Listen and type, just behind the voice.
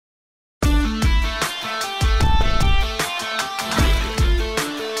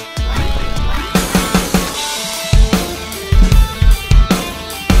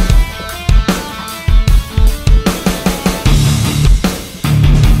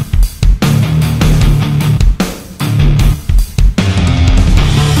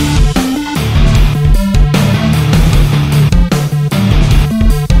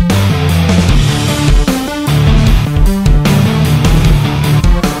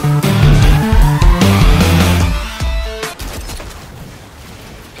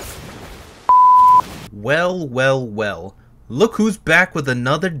Well, well, well. Look who's back with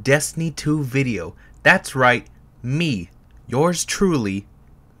another Destiny 2 video. That's right, me. Yours truly,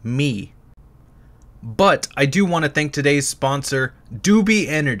 me. But I do want to thank today's sponsor, Doobie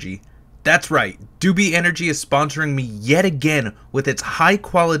Energy. That's right, Doobie Energy is sponsoring me yet again with its high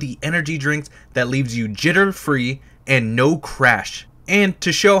quality energy drinks that leaves you jitter free and no crash. And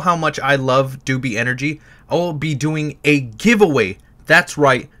to show how much I love Doobie Energy, I will be doing a giveaway. That's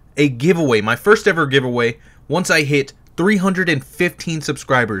right, a giveaway. My first ever giveaway. Once I hit 315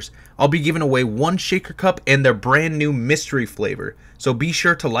 subscribers, I'll be giving away one shaker cup and their brand new mystery flavor. So be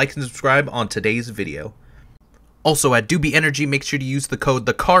sure to like and subscribe on today's video. Also at Doobie Energy, make sure to use the code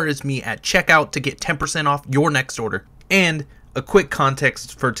TheCarrisMe at checkout to get 10% off your next order. And a quick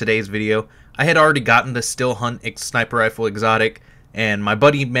context for today's video. I had already gotten the Still Hunt Sniper Rifle Exotic, and my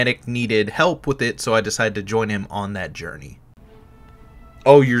buddy Medic needed help with it, so I decided to join him on that journey.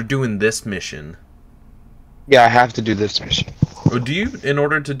 Oh, you're doing this mission. Yeah, I have to do this mission. Oh, do you, in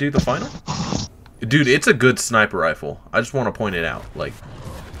order to do the final? Dude, it's a good sniper rifle. I just want to point it out. Like,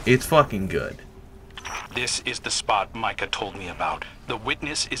 it's fucking good. This is the spot Micah told me about. The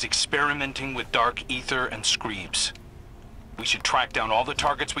Witness is experimenting with dark ether and screebs. We should track down all the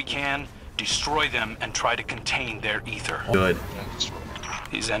targets we can, destroy them, and try to contain their ether. Good.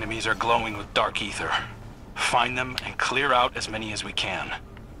 These enemies are glowing with dark ether. Find them and clear out as many as we can.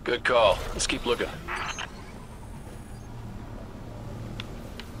 Good call. Let's keep looking.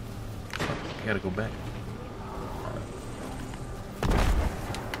 I gotta go back.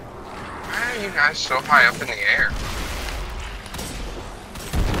 Why are you guys so high up in the air?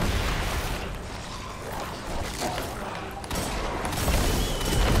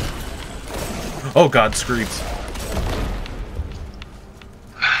 Oh god, screeds.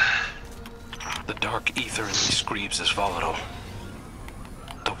 The dark ether in these screebs is volatile.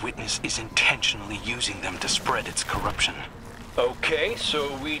 The Witness is intentionally using them to spread its corruption. Okay,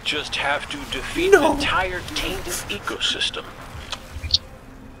 so we just have to defeat the entire tainted ecosystem.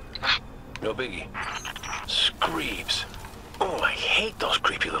 No biggie. Screebs. Oh, I hate those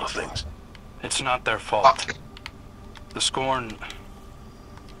creepy little things. It's not their fault. The Scorn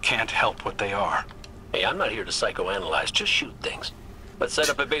can't help what they are. Hey, I'm not here to psychoanalyze, just shoot things. Let's set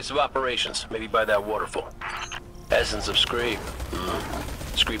up a base of operations, maybe by that waterfall. Essence of Screeb.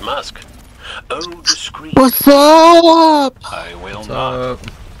 Screeb Musk. Oh, the Screeb. What's up? I will not.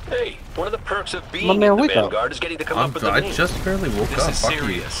 Hey, one of the perks of being My man, in the wake up. Vanguard is getting to come up with the I name. just barely woke This up. is Fuck you.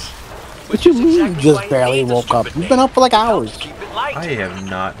 serious. What you mean you just barely woke up? You've been up for like hours. Keep it light. I have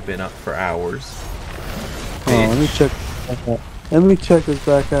not been up for hours. Oh, let me check. Let me check this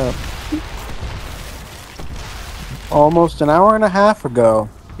back up. Almost an hour and a half ago.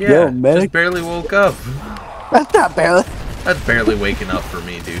 Yeah, Yo, just medic. barely woke up. That's not barely. That's barely waking up for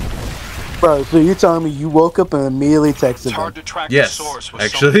me, dude. Bro, so you're telling me you woke up and immediately texted It's hard them? to track Yes, the source with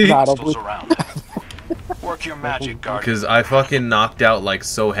actually. so many crystals around. Work your magic, Guardian. Because I fucking knocked out like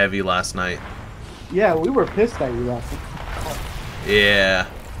so heavy last night. Yeah, we were pissed at you last night. Yeah.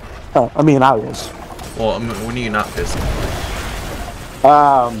 Oh, I mean, I was. Well, I mean, when are you not pissed?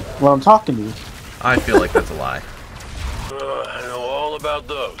 When I'm talking to you. I feel like that's a lie. I know all about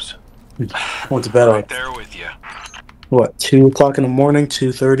those. Went to bed Right at, there with you. what, 2 o'clock in the morning,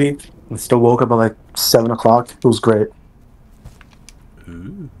 2:30? I still woke up at like 7 o'clock. It was great.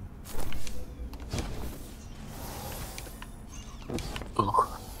 Ooh. Ugh.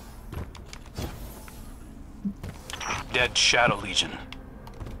 Dead Shadow Legion.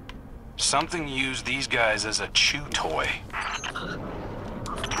 Something used these guys as a chew toy.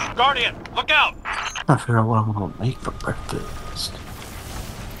 Guardian, look out! I figure out what I'm gonna make for breakfast.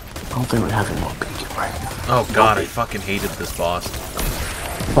 I don't think we have any more bacon right now. Oh god, I fucking hated this boss.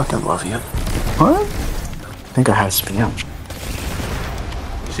 Fucking love you. What? I think I had spam.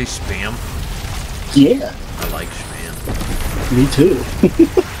 You say spam? Yeah. I like spam. Me too.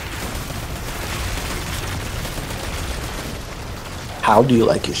 How do you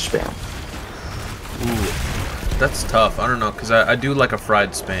like your spam? Ooh, that's tough. I don't know, because I do like a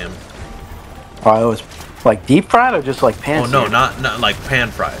fried spam. Oh, I always like deep fried or just like pan? Oh no, not like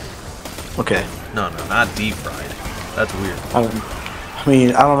pan fried. Okay. No, not deep fried. That's weird. I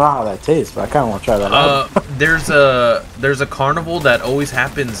mean, I don't know how that tastes, but I kind of want to try that out. There's a carnival that always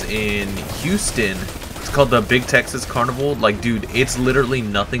happens in Houston. It's called the Big Texas Carnival. Like, dude, it's literally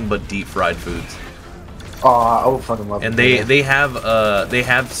nothing but deep fried foods. Oh, I would fucking love it. And they have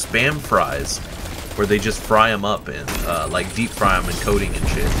spam fries, where they just fry them up and like deep fry them and coating and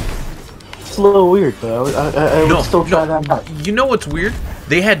shit. It's a little weird, but I would still try that out. You know what's weird?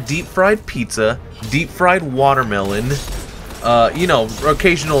 They had deep fried pizza, deep fried watermelon, You know,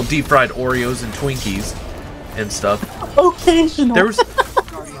 occasional deep fried Oreos and Twinkies and stuff. Occasional.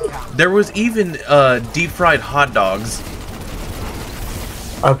 There was even deep fried hot dogs.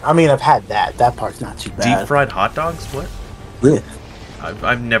 I mean, I've had that. That part's not too bad. Deep fried hot dogs? What? Yeah.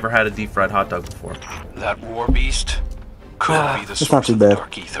 I've never had a deep fried hot dog before. That war beast could be the It's not source too of the bad.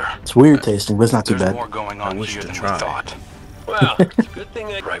 dark ether. It's weird tasting, but it's not too There's bad. more going on wish here to than try. we thought. Well, it's a good thing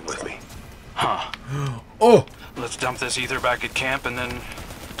they're right with me. Huh. Oh! Let's dump this ether back at camp and then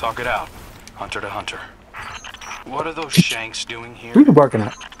talk it out. Hunter to hunter. What are those shanks doing here? What are you barking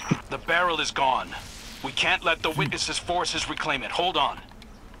at? The barrel is gone. We can't let the witness's forces reclaim it. Hold on.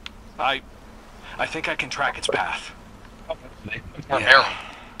 I think I can track its path. Arrow.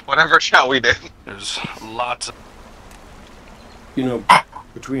 Whatever shall we do? There's lots of... You know,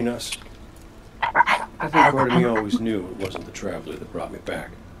 between us, I think part of me always knew it wasn't the traveler that brought me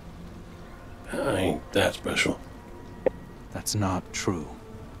back. I ain't that special. That's not true.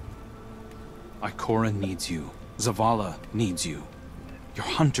 Ikora needs you. Zavala needs you. Your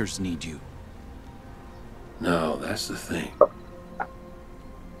hunters need you. No, that's the thing.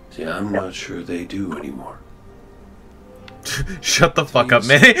 See, I'm not sure they do anymore. Shut the fuck up,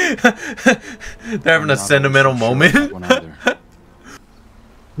 man. They're having a sentimental moment.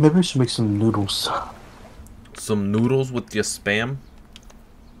 Maybe we should make some noodles. Some noodles with your spam?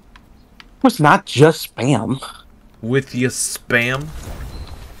 It's not just spam. With your spam?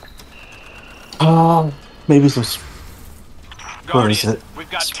 Maybe some. What is it? We've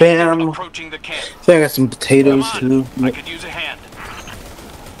got Spam. approaching the camp. I think I got some potatoes Come on, too. I could use a hand.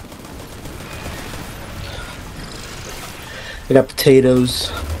 I got potatoes.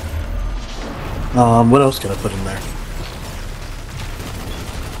 What else can I put in there?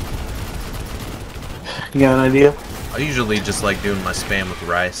 You got an idea? I usually just like doing my spam with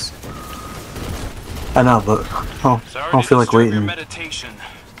rice. I know, but I don't feel like waiting. Meditation.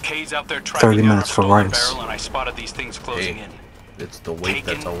 Kay's out there 30 minutes for rice. And I spotted these things closing in. It's the wait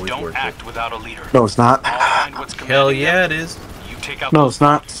that's always don't worth act it. without a leader. No, it's not. I'll find what's Hell commanding yeah, them. it is. You take out No, those it's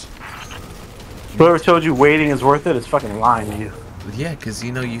not. thoughts. Whoever told you waiting is worth it is fucking lying to you. Yeah, because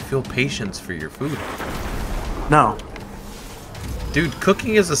you know, you feel patience for your food. No. Dude,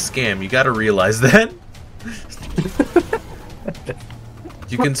 cooking is a scam. You gotta realize that.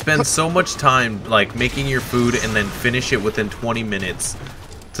 You can spend so much time, like, making your food and then finish it within 20 minutes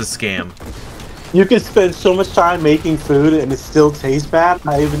to scam. You can spend so much time making food and it still tastes bad.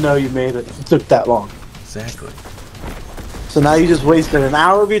 I even know you made it. It took that long. Exactly. So now you just wasted an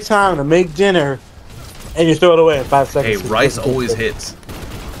hour of your time to make dinner and you throw it away in 5 Hey, seconds. rice always hits.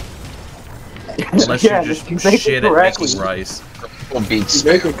 Unless Yeah, you're if you just make it shit at correctly. making rice. Scrapple beat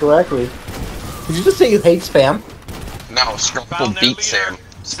You make it spam. correctly. Did you just say you hate spam? No, Scrapple Found their beat leader. spam.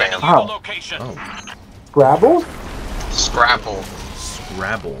 Sending Spam. you Oh. the location. Oh, Scrabble? Scrapple.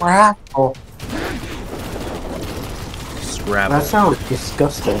 Scrabble. Scrabble. Scrabble. That sounds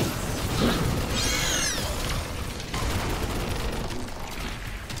disgusting.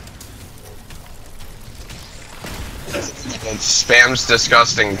 And spam's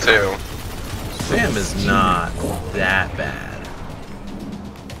disgusting too. Spam is not that bad.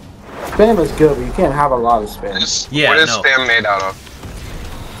 Spam is good, but you can't have a lot of spam. Yeah, what is no. spam made out of?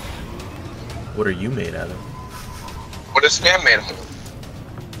 What are you made out of? What is spam made out of?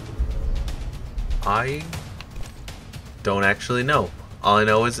 I don't actually know. All I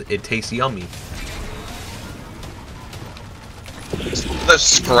know is it tastes yummy. The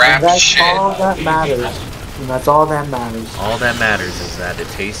scrap That's shit. all that matters. And that's all that matters. All that matters is that it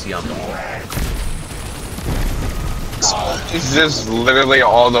tastes yummy. It's just literally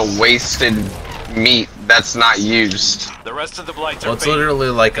all the wasted meat that's not used. The rest of the blights Well, are it's fading. literally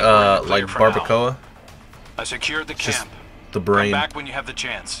like Clear for now. barbacoa. I secured the Just camp. the Come brain. back when you have the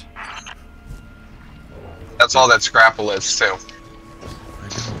chance. That's all that scrapple is too. I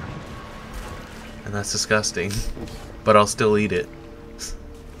know. And that's disgusting. But I'll still eat it.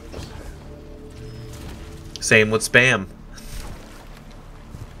 Same with spam.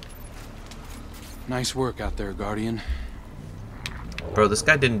 Nice work out there, Guardian. Bro, this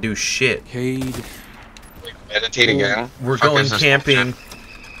guy didn't do shit. Cade, Meditate again. We're Fuck going is this camping. bullshit?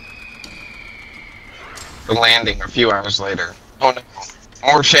 We're landing a few hours later. Oh no.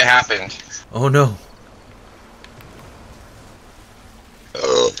 More shit happened. Oh no.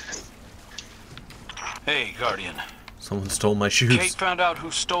 Ugh. Hey, Guardian. Someone stole my Kate shoes. found out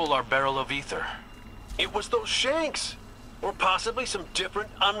who stole our barrel of ether. It was those shanks. Or possibly some different,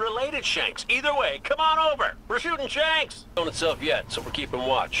 unrelated shanks. Either way, come on over. We're shooting shanks. Not itself yet, so we're keeping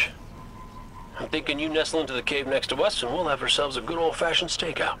watch. I'm thinking you nestle into the cave next to us and we'll have ourselves a good old-fashioned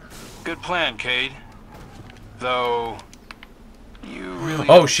stakeout. Good plan, Cade. Though, You really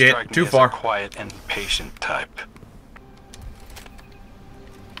Oh don't shit, strike me too as a far. quiet and patient type.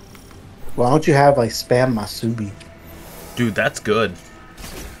 Why don't you have like spam masubi? Dude, that's good.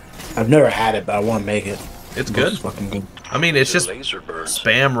 I've never had it, but I want to make it. It's It good. looks fucking good. I mean, it's just laser burns.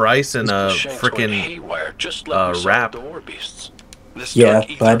 spam, rice, and The Shanks went frickin' haywire, just like we saw wrap. with the war beasts. This Yeah, dark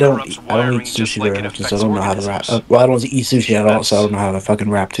but I ether don't. corrupts I don't eat wiring just sushi like very it often, so I affects don't know how to wrap. organisms. Well, I don't eat sushi at all, so I That's- don't know how to fucking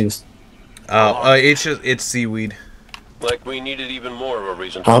wrap tooth. it's seaweed. Like we needed even more of a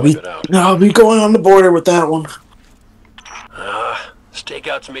reason to I'll wipe be. it out. I'll be going on the border with that one.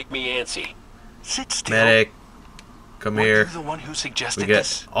 Stakeouts make me antsy. Sit still. Medic, come Were here. you the one who suggested We get.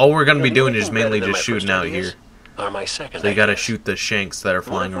 this? All we're gonna be Yeah, doing you're is better mainly than just my shooting first out ideas. here. Are my second So you gotta ideas. shoot the shanks that are What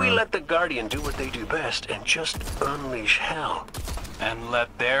flying if we around. let the Guardian do what they do best and just unleash hell? And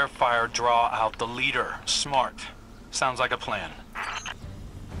let their fire draw out the leader. Smart. Sounds like a plan.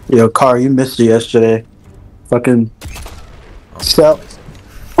 Yo, Carr, you missed it yesterday. Fucking Oh, Cell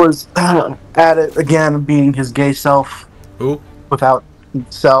was at it again, being his gay self Who? without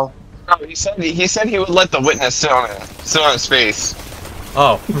Cell. No, he said he would let the witness sit on his face.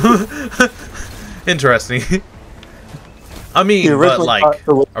 Oh. Interesting. I mean, He but originally like, thought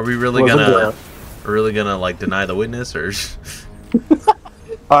the are we really wasn't gonna like deny the witness, or?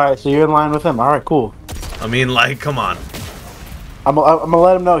 Alright, so you're in line with him. Alright, cool. I mean, like, come on. I'm gonna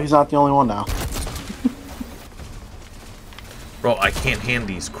let him know he's not the only one now. Bro, I can't hand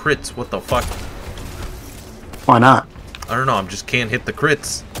these crits. What the fuck? Why not? I don't know. I just can't hit the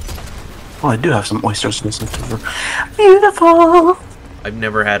crits. Well, I do have some oysters in this leftover. Beautiful. I've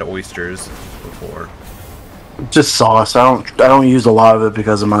never had oysters before. Just sauce. I don't use a lot of it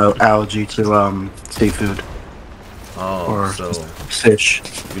because of my allergy to seafood Oh, or so fish.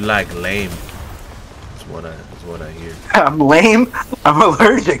 you like lame? Is what I hear. I'm lame. I'm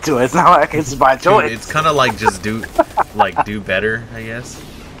allergic to it. It's not like it's by Dude, choice. it's kind of like just do better, I guess.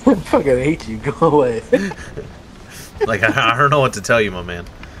 I fucking hate you. Go away. Like I don't know what to tell you, my man.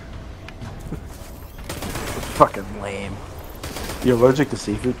 Fucking lame. You're allergic to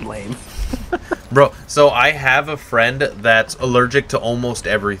seafood? Lame. Bro, so I have a friend that's allergic to almost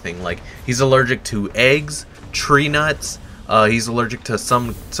everything. Like, he's allergic to eggs, tree nuts, he's allergic to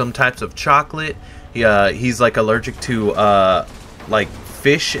some types of chocolate. He's like allergic to like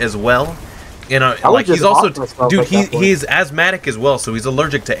fish as well. And like he's also, dude, he's asthmatic as well, so he's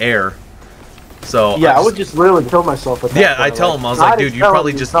allergic to air. So yeah, I would just literally kill myself with that. yeah, I tell him, I was like, dude, you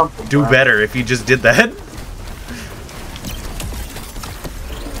probably just do bro. better if you just did that.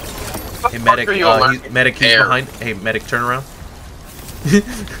 Hey, medic, are you allergic he's air? behind. Hey, medic, turn around.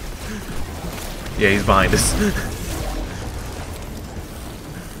 Yeah, he's behind us.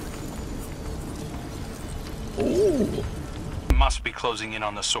 Ooh. Must be closing in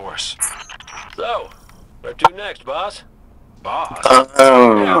on the source. So, where to next, boss? Boss.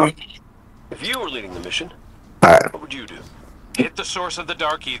 Yeah. If you were leading the mission, what would you do? Hit the source of the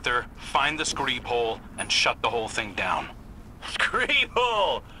dark ether, find the screep hole, and shut the whole thing down. Scream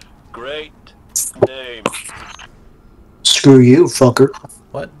hole! Great name. Screw you, fucker.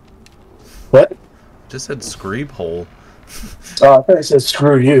 What? What? Just said screep hole. Oh, I thought I said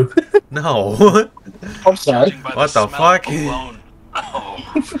screw you. No. I'm sorry. Judging by What the smell fuck? alone. Oh,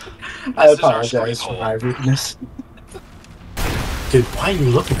 I this is our apologize screep for hole. my rudeness. Dude, why are you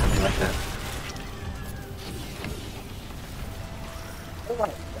looking at me like that?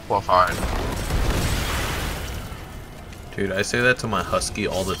 Well, fine. Dude, I say that to my husky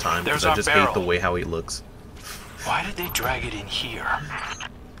all the time because There's I our just hate barrel. the way how he looks. Why did they drag it in here?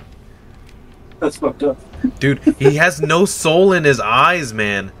 That's fucked up. Dude, he has no soul in his eyes,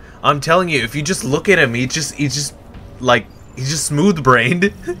 man. I'm telling you, if you just look at him, he's just smooth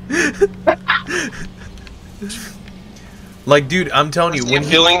brained. Like, dude, I'm telling you, The when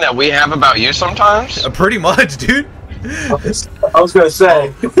feeling that we have about you sometimes. pretty much, dude. I was gonna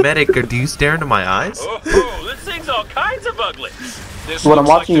say. Medic, do you stare into my eyes? Oh, this thing's all kinds of ugly. This When I'm looks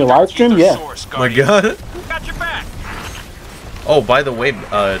watching the your dark live stream, ether yeah. source, My Guardian. God. Got your back. Oh, by the way,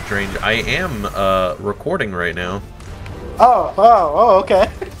 Strange, I am recording right now. Oh, okay.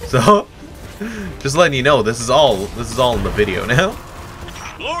 So, just letting you know, this is all in the video now.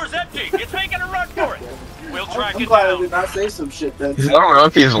 Lure's empty. It's making a run for it. We'll track I'm it glad I down. did not say some shit then. I don't know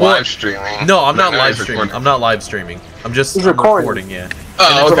if he's live streaming. No, I'm not No, live he's streaming. recording. I'm not live streaming. I'm just He's I'm recording. yeah. Oh,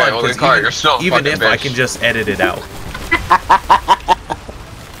 And it's okay, fine, well, 'cause then, Carr, even- you're still a even fucking if I bitch. can just edit it out.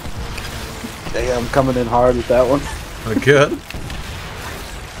 Yeah, I'm coming in hard with that one. Good.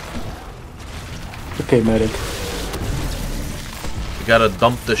 Okay, medic. You gotta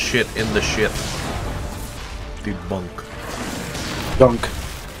dump the shit in the shit. Debunk. Dunk.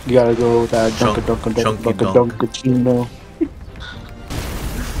 You gotta go with that Chunk- dunk, chunky dunk, dunk. dunk,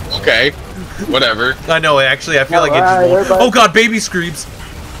 Okay, whatever. I know, actually, I feel like it's Alright, more... everybody- Oh god, baby screams!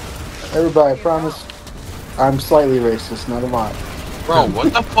 Everybody, I promise. I'm slightly racist, not a lot. Bro,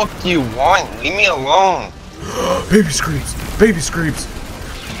 what the fuck do you want? Leave me alone. Baby screams! Baby screams!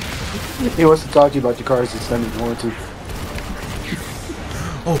 He wants to talk to you about your car's extended warranty.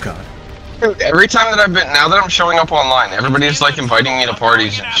 Oh god. Dude, every time that I've been, now that I'm showing up online, everybody's like inviting me to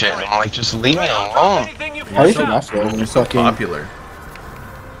parties and shit. And I'm like, just leave me alone. How do you think I feel? You're so popular.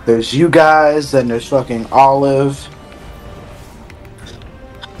 There's you guys, then there's fucking Olive.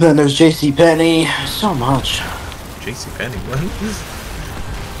 Then there's JC Penny. So much. JCPenney, what?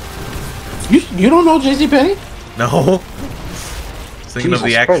 You don't know JC Penny? No. I was thinking of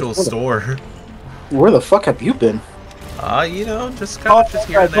Jesus the actual Christ, what store. Where the fuck have you been? You know, just kind of just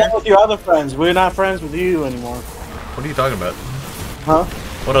here and there. With your other friends. We're not friends with you anymore. What are you talking about? Huh?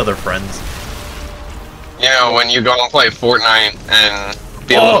 What other friends? You know, when you go and play Fortnite and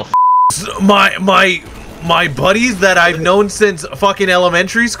be a little My buddies that I've known since fucking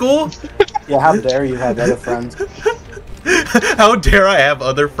elementary school? Yeah, how dare you have other friends? How dare I have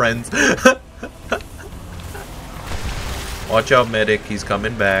other friends? Watch out, medic. He's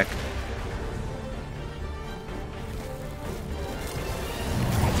coming back.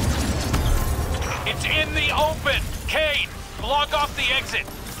 It's in the open! Cade, block off the exit!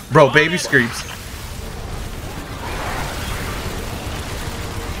 Bro, baby screams.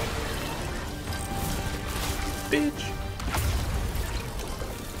 Bitch.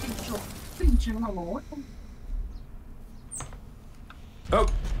 Oh,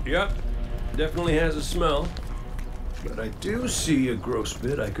 yep. Definitely has a smell. But I do see a gross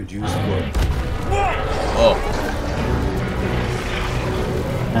bit I could use for. Oh.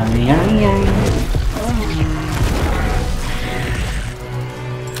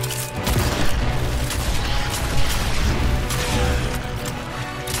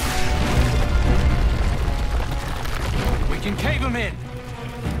 We can cave him in!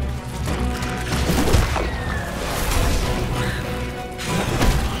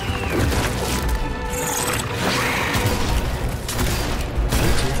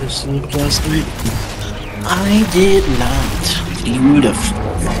 Sleep last night? I did not. Beautiful.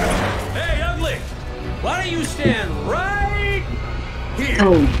 Hey, ugly! Why don't you stand right here?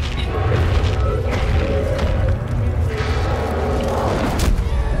 Oh.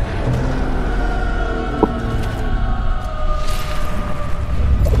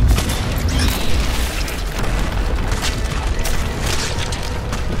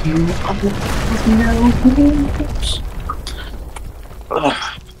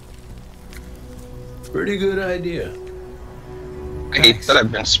 Pretty good idea. I hate that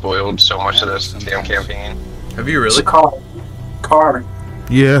I've been spoiled so much of this damn campaign. Have you really? Carr.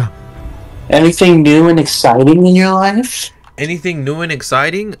 Yeah. Anything new and exciting in your life? Anything new and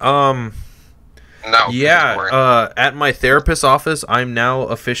exciting? No. Yeah, at my therapist's office, I'm now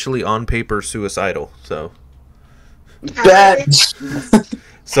officially on paper suicidal, so. Bet.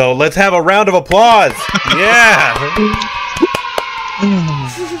 So let's have a round of applause! Yeah!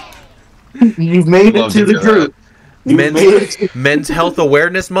 You've made it Love to to the hear group. You made it. Men's Health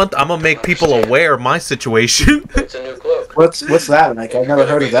Awareness Month, I'm gonna make people aware of my situation. It's a new cloak. What's that? Like, I've never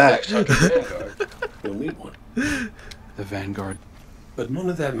heard of that. You'll need one. The Vanguard. But none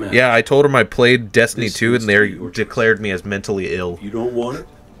of that matters. Yeah, I told him I played Destiny This 2 needs and to they be your declared me as mentally ill. If you don't want it,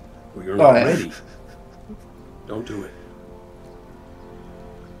 or you're Oh, not yeah. ready, don't do it.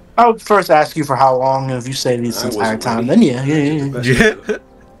 I would first ask you for how long have you stayed this I entire wasn't time. ready. Then yeah. Best way to do Yeah. it.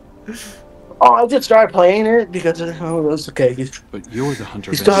 Oh, I just started playing it because that's okay. But you're the hunter.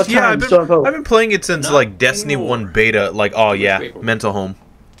 You still have Yeah, time. You still have hope. I've been playing it since Not like Destiny anymore. 1 beta, like, oh yeah, mental home.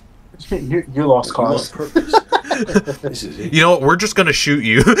 You're lost You want cause. purpose. This is it. You know what, we're just gonna shoot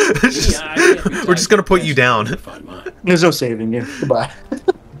you. We're just gonna put you down. Find mine. There's no saving you. Goodbye.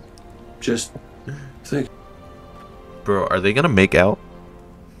 Just think. Bro, are they gonna make out?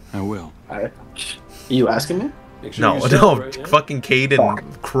 I will. You asking me? Make sure No, you're no, set right now. fucking Cade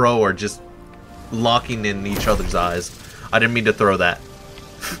and Crow are just locking in each other's eyes. I didn't mean to throw that.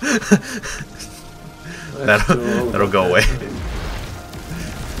 That'll go away.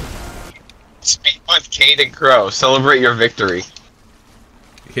 Speak with Cade and Crow. Celebrate your victory.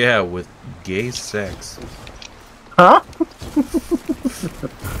 Yeah, with gay sex. Huh?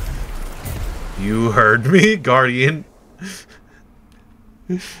 You heard me, Guardian.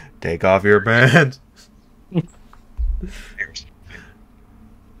 Take off your pants.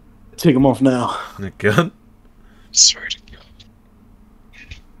 Take them off now. Gun. Swear to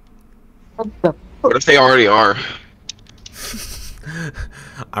God. What if they already are?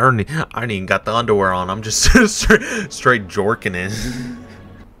 I don't even got the underwear on. I'm just straight jorking it.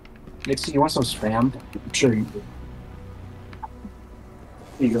 Nixie, you want some spam? I'm sure you do.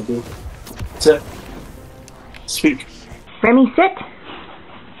 Here you go, dude. Sit. Speak. Remy, sit.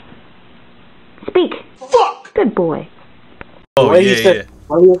 Speak. Fuck! Good boy. Oh, The way yeah, he said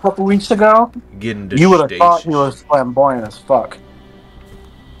yeah. a couple weeks ago, Getting the you would have thought he station. was flamboyant as fuck.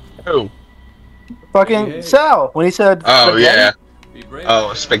 Who? Fucking Hey. Sal, when he said Oh spaghetti, yeah. Be brave.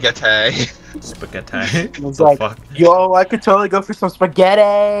 Oh, spaghetti. Spaghetti. he was The like, fuck? yo, I could totally go for some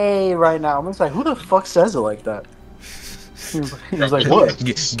spaghetti right now. I'm just like, who the fuck says it like that? He was like, what?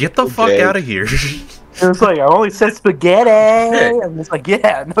 Get the fuck Okay. out of here. It was like, I only said spaghetti. I'm just like,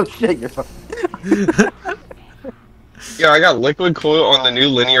 yeah, no shit, you're fucking. Yeah, I got liquid coil on the new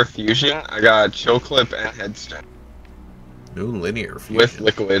linear fusion. I got chill clip and headstone New linear fusion. with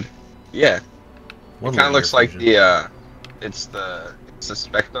liquid. Yeah, What it kind of linear looks like fusion? the it's the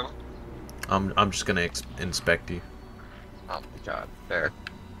spectrum. I'm just gonna inspect you. Oh my god, there.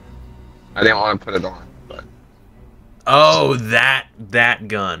 I didn't want to put it on, but Oh, that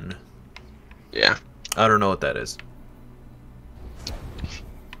gun. yeah, I don't know what that is.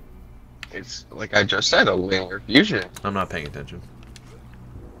 it's like I just said, a linear fusion. I'm not paying attention.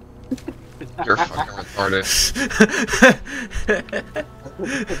 You're fucking retarded.